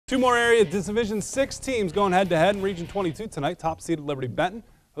Two more area Division 6 teams going head-to-head in Region 22 tonight. Top-seeded Liberty Benton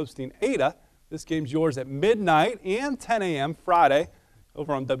hosting Ada. This game's yours at midnight and 10 a.m. Friday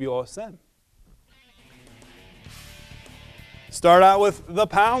over on WOSN. Start out with the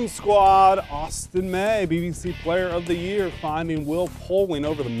Pound Squad. Austin May, BBC Player of the Year, finding Will Poling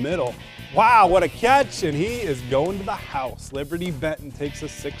over the middle. Wow, what a catch, and he is going to the house. Liberty Benton takes a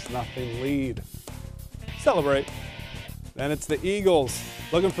 6-0 lead. Celebrate. Then it's the Eagles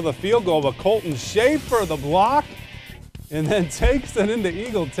looking for the field goal, but Colton Schaefer, the block, and then takes it into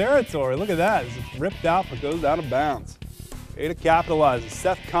Eagle territory. Look at that. It's ripped out but goes out of bounds. Ada capitalizes.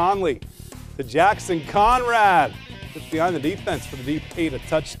 Seth Conley to Jackson Conrad. Gets behind the defense for the deep Ada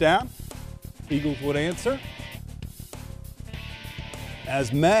touchdown. Eagles would answer.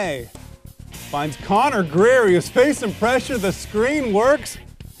 As May finds Connor Greer. He was facing pressure. The screen works.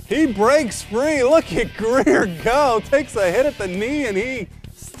 He breaks free. Look at Greer go. Takes a hit at the knee, and he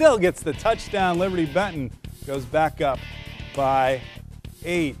still gets the touchdown. Liberty Benton goes back up by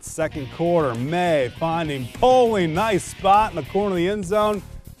 8. Second quarter, May finding Poling. Nice spot in the corner of the end zone,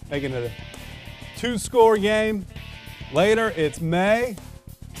 making it a 2-score game. Later, it's May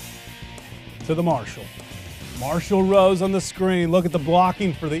to the Marshall. Marshall Rose on the screen. Look at the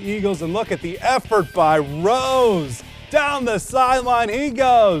blocking for the Eagles, and look at the effort by Rose. Down the sideline he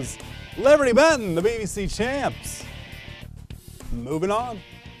goes. Liberty Benton, the BBC champs. Moving on.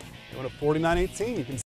 Going to 49-18. You can